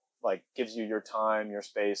stuff that like gives you your time, your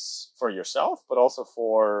space for yourself, but also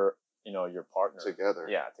for your partner together.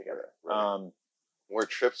 Yeah, together. Right. More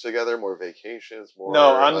trips together, more vacations, more.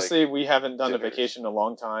 No, honestly, we haven't done dinners. A vacation in a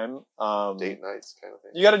long time. Date nights, kind of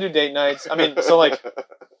thing. You got to do date nights. I mean, so like,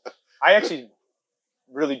 I actually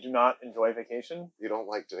really do not enjoy vacation. You don't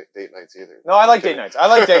like date nights either. No, I like date nights. I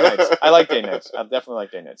like date nights. I like date nights. I definitely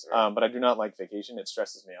like date nights. Right. But I do not like vacation. It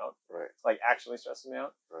stresses me out. Right. Like actually stresses me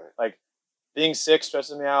out. Right. Like being sick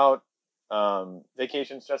stresses me out.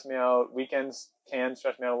 Vacation stresses me out. Weekends can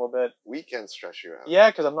stress me out a little bit. Weekends stress you out? Yeah,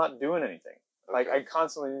 because I'm not doing anything. Okay. Like I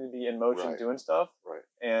constantly need to be in motion doing stuff. Right.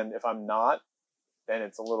 And if I'm not, then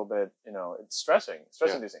it's a little bit, it's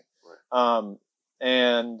stress-inducing.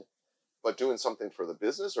 Right. But doing something for the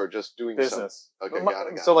business, or just doing business? Okay, got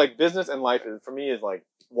it. So like business and life is, for me, is like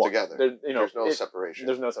one. Together. There's no separation.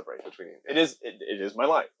 There's no separation between you. Yeah. It is my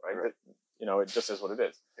life, right? It just is what it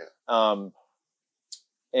is. Yeah.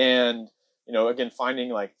 And again, finding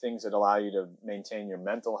like things that allow you to maintain your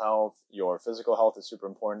mental health, your physical health is super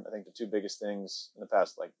important. I think the two biggest things in the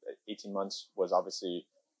past like 18 months was obviously,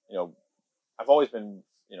 I've always been,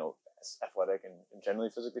 athletic and generally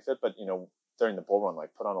physically fit, but during the bull run, like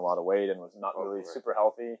put on a lot of weight and was not really super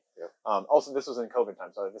healthy. Yeah. Also, this was in COVID time,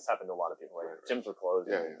 so this happened to a lot of people. Like gyms were closed.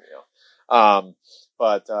 Yeah,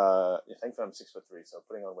 But thankfully I'm 6'3", so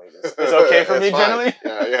putting on weight is okay for me generally.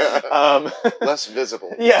 Yeah. Less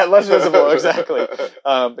visible. Yeah, less visible, exactly.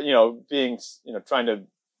 But being trying to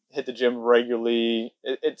hit the gym regularly,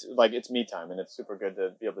 it's like it's me time, and it's super good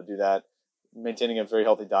to be able to do that. Maintaining a very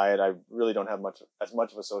healthy diet. I really don't have as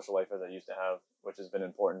much of a social life as I used to have, which has been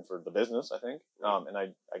important for the business, I think. And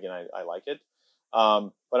I like it.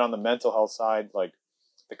 But on the mental health side, like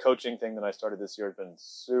the coaching thing that I started this year has been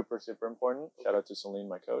super, super important. Shout out to Celine,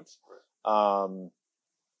 my coach.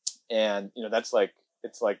 And that's like,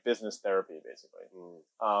 it's like business therapy basically.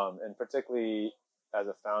 And particularly as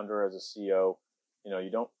a founder, as a CEO,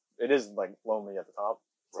 it is like lonely at the top.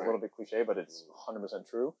 It's a little bit cliche, but it's 100%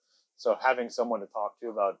 true. So having someone to talk to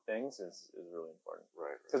about things is really important.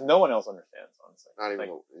 Right. Because no one else understands, honestly. Not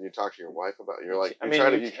even you talk to your wife about it. You're like, but it's not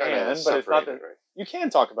that you can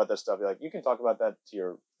talk about that stuff. Like you can talk about that to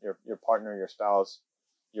your partner, your spouse,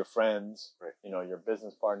 your friends, your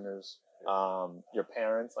business partners, your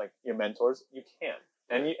parents, like your mentors. You can,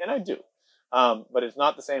 and I do. But it's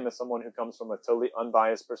not the same as someone who comes from a totally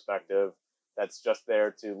unbiased perspective that's just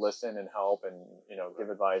there to listen and help and give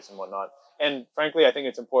advice and whatnot. And frankly, I think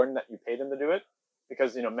it's important that you pay them to do it,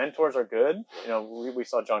 because mentors are good. We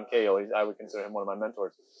saw John Cahill. I would consider him one of my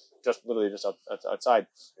mentors, just outside.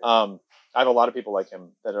 I have a lot of people like him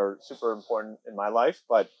that are super important in my life,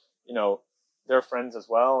 but they're friends as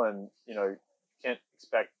well, and you can't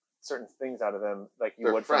expect certain things out of them like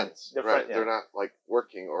you would friends. They're not like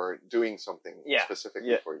working or doing something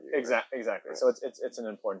specifically for you. Exactly. Right. So it's an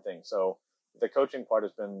important thing. So the coaching part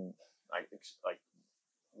has been like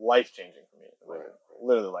life-changing for me.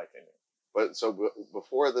 Literally life-changing. But so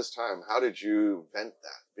before this time, how did you vent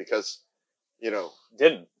that? Because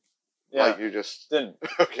didn't. Yeah. Like you just didn't.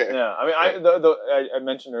 Okay. Yeah. I mean, I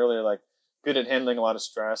mentioned earlier, like good at handling a lot of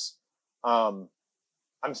stress. I'm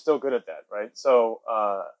still good at that, right? So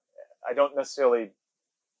I don't necessarily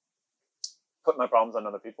put my problems on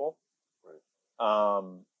other people. Right.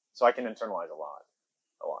 So I can internalize a lot.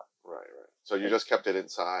 Right. So you just kept it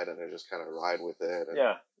inside and then just kind of ride with it. And,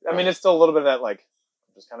 I mean, it's still a little bit of that, like,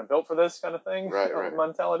 I'm just kind of built for this kind of thing. Right.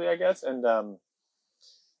 Mentality, I guess. And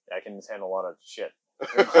I can just handle a lot of shit. I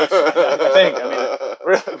think. I mean,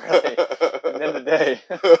 really. At the end of the day.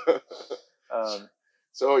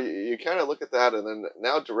 So you kind of look at that, and then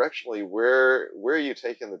now directionally, where are you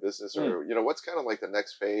taking the business, or what's kind of like the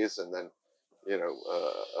next phase, and then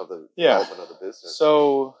of the development of the business.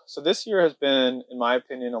 So this year has been, in my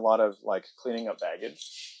opinion, a lot of like cleaning up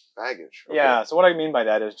baggage. Baggage. Okay. Yeah. So what I mean by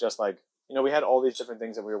that is just like we had all these different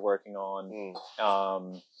things that we were working on,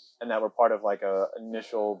 and that were part of like a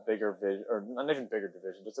initial bigger vision, or not even bigger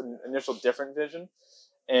division, just an initial different vision.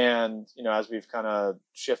 And as we've kind of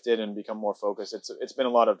shifted and become more focused, it's been a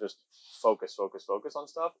lot of just focus on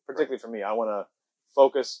stuff. Particularly for me, I want to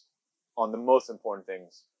focus on the most important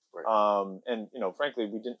things. Right. And frankly,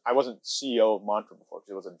 I wasn't CEO of Mantra before,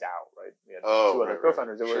 because it was a DAO, right? We had two other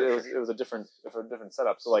co-founders. It was a different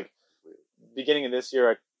setup. So like, beginning of this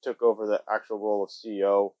year, I took over the actual role of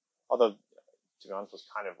CEO. Although, to be honest, was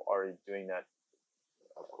kind of already doing that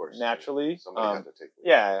Of course. naturally. Somebody had to take the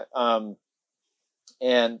Yeah.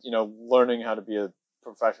 And, learning how to be a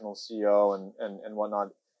professional CEO and whatnot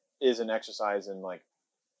is an exercise in like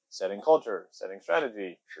setting culture, setting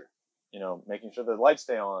strategy. Sure. Making sure the lights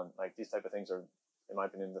stay on. Like these type of things are, in my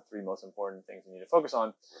opinion, the three most important things you need to focus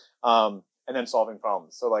on. And then solving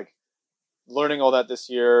problems. So like learning all that this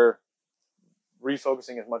year,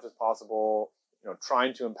 refocusing as much as possible,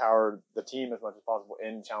 trying to empower the team as much as possible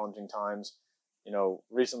in challenging times.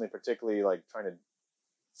 Recently, particularly like trying to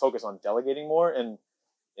focus on delegating more. And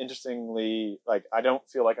interestingly, like I don't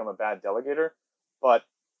feel like I'm a bad delegator, but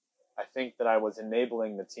I think that I was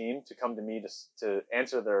enabling the team to come to me to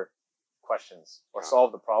answer their questions or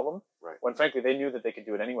solve the problem, right, when frankly they knew that they could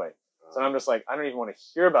do it anyway. So I'm just like, I don't even want to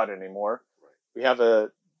hear about it anymore. Right.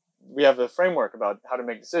 We have a framework about how to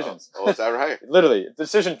make decisions. Oh, is that right? literally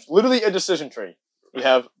a decision tree. We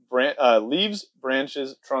have leaves,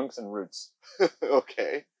 branches, trunks, and roots.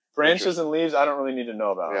 Okay. Branches and leaves, I don't really need to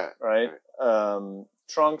know about. Yeah, right?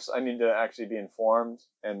 Trunks, I need to actually be informed,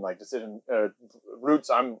 and like roots,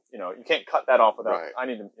 you can't cut that off without. Right. I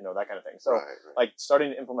need to, that kind of thing. So, right. like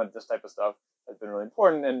starting to implement this type of stuff has been really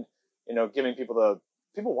important, and giving people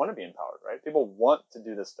want to be empowered, right? People want to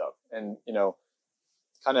do this stuff, and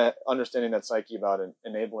kind of understanding that psyche about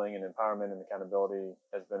enabling and empowerment and accountability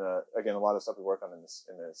has been a lot of stuff we work on in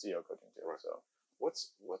the CEO coaching too. Right. So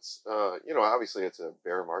what's obviously it's a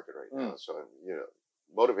bear market right now, so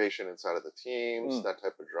motivation inside of the teams, that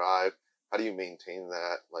type of drive. How do you maintain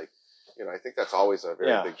that? Like, I think that's always a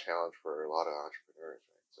very big challenge for a lot of entrepreneurs.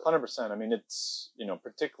 Right? So. 100%. I mean, it's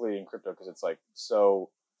particularly in crypto because it's like so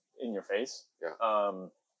in your face. Yeah.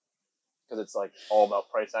 Because it's like all about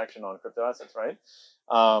price action on crypto assets, right?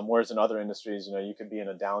 Whereas in other industries, you could be in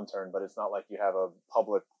a downturn, but it's not like you have a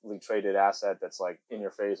publicly traded asset that's like in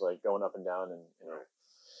your face, like going up and down, and Right.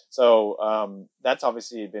 So that's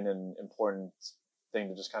obviously been an important thing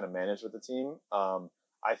to just kind of manage with the team.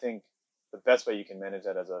 I think the best way you can manage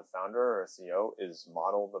that as a founder or a CEO is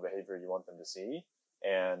model the behavior you want them to see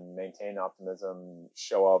and maintain optimism,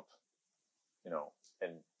 show up,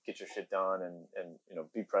 and get your shit done,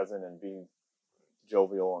 and be present and be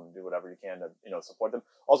jovial and do whatever you can to support them.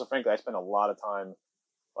 Also, frankly, I spend a lot of time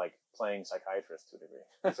like playing psychiatrist to a degree.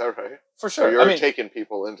 Is that right? For sure. So you're taking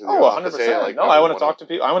people into the office. 100%. Like, no, I want to talk to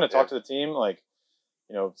people. I want to talk to the team, like,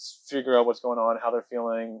 figure out what's going on, how they're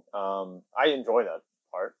feeling. I enjoy that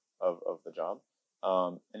part of the job.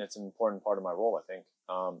 And it's an important part of my role, I think.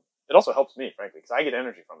 It also helps me, frankly, because I get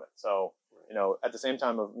energy from it. So, at the same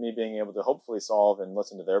time of me being able to hopefully solve and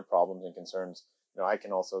listen to their problems and concerns, I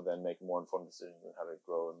can also then make more informed decisions on how to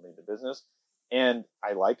grow and lead the business. And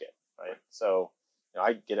I like it, right? So,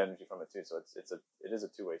 I get energy from it too. So it is a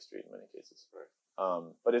two-way street in many cases. Right.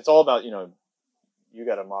 But it's all about, you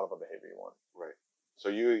got to model the behavior you want. Right. So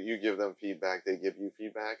you give them feedback, they give you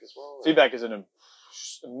feedback as well? Or? Feedback is an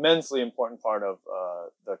immensely important part of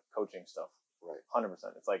the coaching stuff. Right. 100%.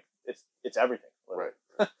 It's like, it's everything. Literally.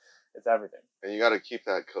 Right. It's everything. And you got to keep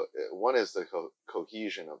that, one is the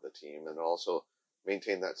cohesion of the team, and also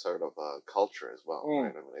maintain that sort of culture as well.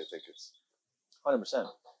 Right? I mean, I think it's 100%.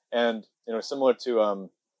 And, similar to,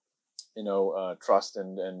 trust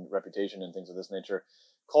and reputation and things of this nature,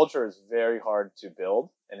 culture is very hard to build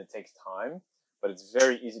and it takes time, but it's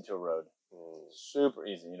very easy to erode. Super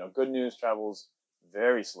easy. Good news travels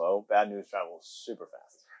very slow. Bad news travels super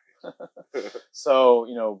fast.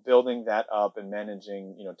 So, building that up and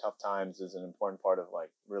managing, tough times is an important part of like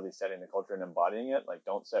really setting the culture and embodying it. Like,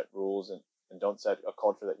 don't set rules and don't set a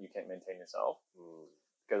culture that you can't maintain yourself.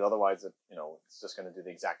 Because otherwise, it's just going to do the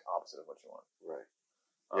exact opposite of what you want. Right.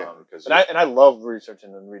 Yeah. Because I love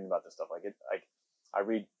researching and reading about this stuff. Like I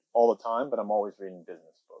read all the time, but I'm always reading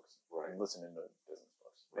business books and listening to business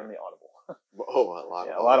books, mainly Audible. a lot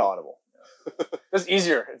of Audible. Yeah. It's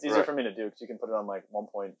easier. It's easier for me to do because you can put it on like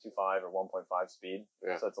 1.25 or 1.5 speed,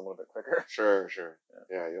 so it's a little bit quicker. Sure.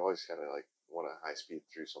 Yeah, you always kind of like want a high speed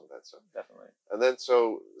through some of that stuff. Definitely. And then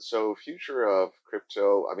so future of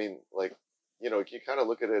crypto. I mean, like, you kind of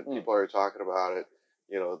look at it. People are talking about it.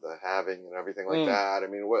 The halving and everything like that. I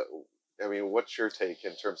mean, what's your take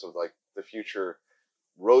in terms of like the future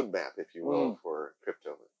roadmap, if you will, for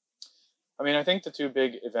crypto? I mean, I think the two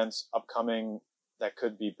big events upcoming that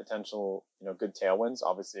could be potential, good tailwinds,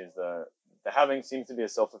 obviously, is the halving seems to be a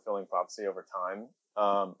self-fulfilling prophecy over time,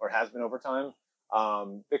 or has been over time.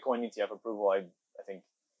 Bitcoin ETF approval, I think,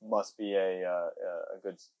 must be a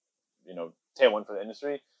good, tailwind for the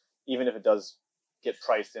industry, even if it does get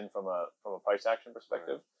priced in from a price action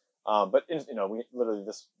perspective. But we literally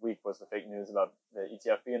this week was the fake news about the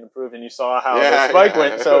ETF being approved, and you saw how Yeah, the spike yeah.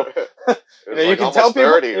 went. So you can tell people.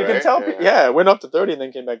 30, You right? can tell people. Yeah, it went up to 30 and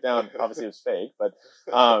then came back down. Obviously, it was fake, but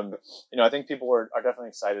I think people are definitely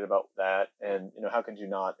excited about that. And how could you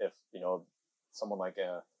not if someone like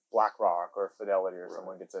a BlackRock or Fidelity or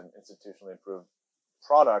someone gets an institutionally approved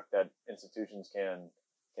product that institutions can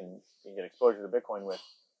get exposure to Bitcoin with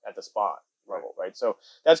at the spot level, right? So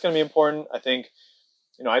that's going to be important. I think,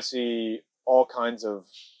 I see all kinds of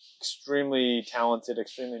extremely talented,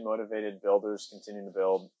 extremely motivated builders continuing to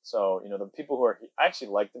build. So, the people who I actually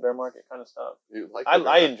like the bear market kind of stuff. You like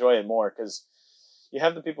I enjoy it more because you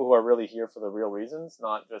have the people who are really here for the real reasons,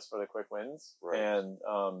 not just for the quick wins. Right. And,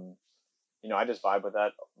 I just vibe with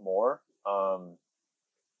that more. A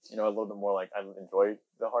little bit more like I enjoy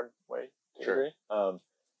the hard way. Sure.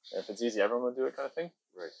 If it's easy, everyone will do it kind of thing.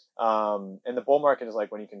 Right. And the bull market is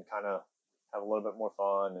like when you can kind of have a little bit more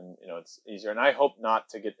fun and, it's easier. And I hope not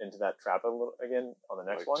to get into that trap again on the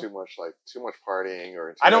next one. Too much partying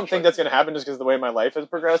or. I don't think that's going to happen just because of the way my life has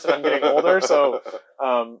progressed and I'm getting older. So,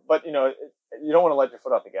 but you don't want to let your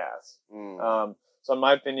foot off the gas. So in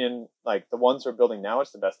my opinion, like the ones who are building now,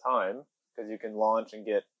 it's the best time because you can launch and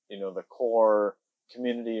get, the core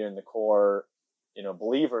community and the core,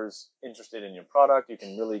 believers interested in your product. You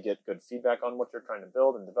can really get good feedback on what you're trying to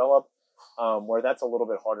build and develop. Where that's a little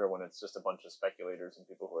bit harder when it's just a bunch of speculators and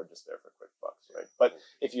people who are just there for quick bucks, right? But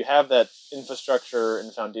if you have that infrastructure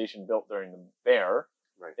and foundation built during the bear,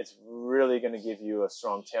 it's really going to give you a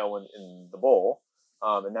strong tailwind in the bull,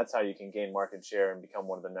 and that's how you can gain market share and become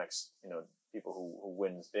one of the next, people who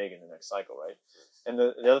wins big in the next cycle, right? And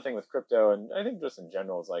the other thing with crypto, and I think just in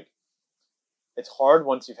general, is like it's hard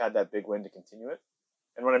once you've had that big win to continue it.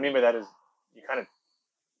 And what I mean by that is you kind of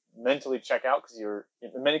mentally check out because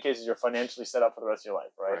in many cases you're financially set up for the rest of your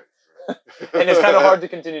life, right? And it's kind of hard to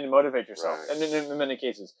continue to motivate yourself, and in many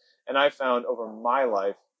cases. And I found over my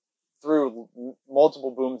life, through multiple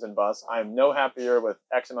booms and busts, I am no happier with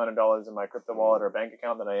X amount of dollars in my crypto wallet or bank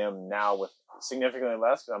account than I am now with significantly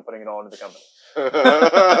less because I'm putting it all into the company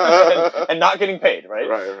and not getting paid, right?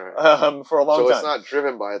 Right. For a long time. So it's not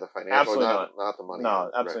driven by the financial, absolutely not the money. No,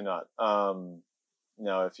 absolutely not.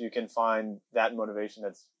 If you can find that motivation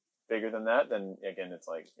that's bigger than that, then again, it's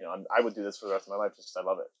like, I would do this for the rest of my life just because I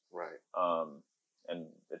love it. Right. And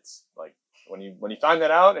it's like, when you find that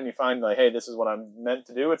out and you find like, hey, this is what I'm meant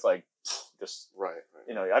to do, it's like, just, right.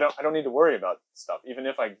 I don't need to worry about stuff. Even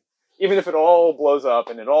if it all blows up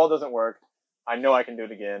and it all doesn't work, I know I can do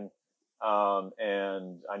it again.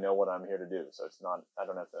 And I know what I'm here to do. So it's not, you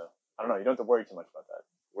don't have to worry too much about that.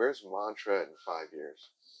 Where's Mantra in 5 years?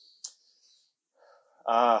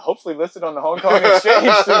 Hopefully listed on the Hong Kong exchange,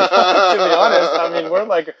 to be honest. I mean,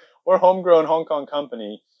 we're a homegrown Hong Kong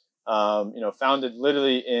company, founded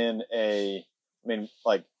literally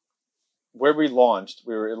where we launched,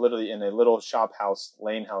 we were literally in a little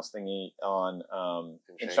lane house thingy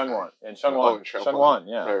in Shenzhen,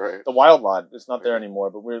 yeah. Right. The Wild Lot, it's not there anymore,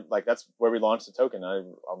 but that's where we launched the token.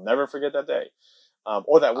 I'll never forget that day.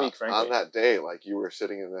 Or that week, frankly. On that day, you were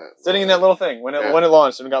sitting in that little thing when it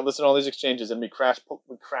launched and we got listed on all these exchanges, and we crashed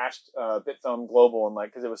BitThumb Global, and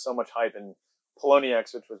because it was so much hype, and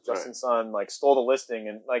Poloniex, which was Justin Sun, stole the listing,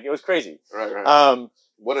 and it was crazy. Right.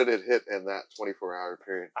 What did it hit in that 24-hour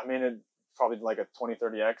period? I mean, it probably a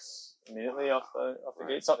 20-30x immediately off the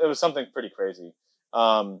gate. So it was something pretty crazy.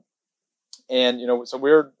 And so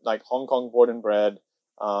we're Hong Kong born and bred.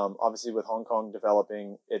 Obviously with Hong Kong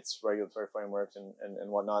developing its regulatory frameworks and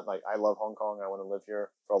whatnot, I love Hong Kong. I want to live here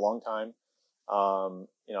for a long time.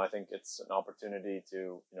 I think it's an opportunity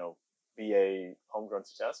to, be a homegrown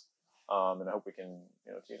success. And I hope we can,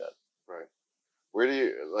 achieve that. Right. Where do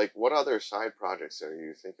you, what other side projects are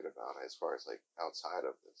you thinking about as far as outside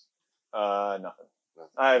of this? Nothing.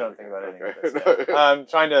 I don't think about anything like this. I'm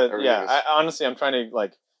trying to, honestly, I'm trying to,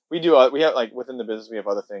 we have, within the business, we have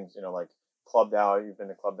other things, Club DAO. You've been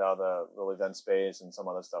to Club DAO, the little event space and some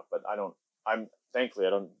other stuff, but thankfully I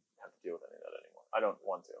don't have to deal with any of that anymore. I don't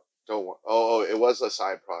want to. It was a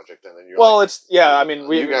side project, and then you're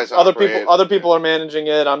you guys other people are managing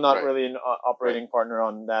it. I'm not really an operating partner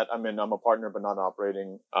on that. I mean, I'm a partner, but not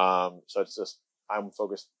operating. So it's just, I'm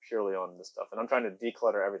focused purely on this stuff, and I'm trying to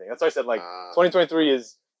declutter everything. That's why I said 2023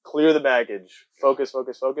 is clear the baggage, focus.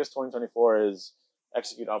 2024 is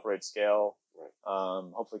execute, operate, scale. Right.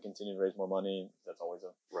 Hopefully continue to raise more money. That's always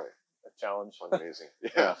a challenge. Fundraising.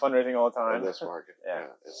 Fundraising all the time. In this market.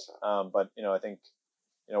 But I think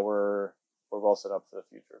we're well set up for the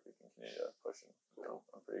future if we continue to push. And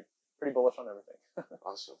I'm pretty bullish on everything.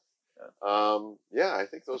 Awesome. Yeah, I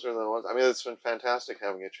think those are the ones. I mean, it's been fantastic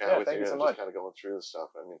having a chat with thank you you so and much. just kind of going through this stuff.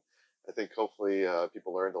 I mean, I think hopefully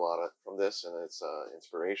people learned a lot from this, and it's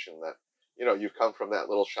inspiration that you've come from that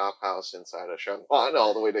little shop house inside of Shanghai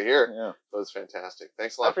all the way to here. Yeah, so it's fantastic.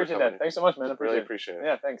 Thanks a I lot for appreciate coming. That. Thanks so much, man. Really appreciate it.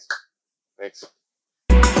 Yeah, thanks. Thanks.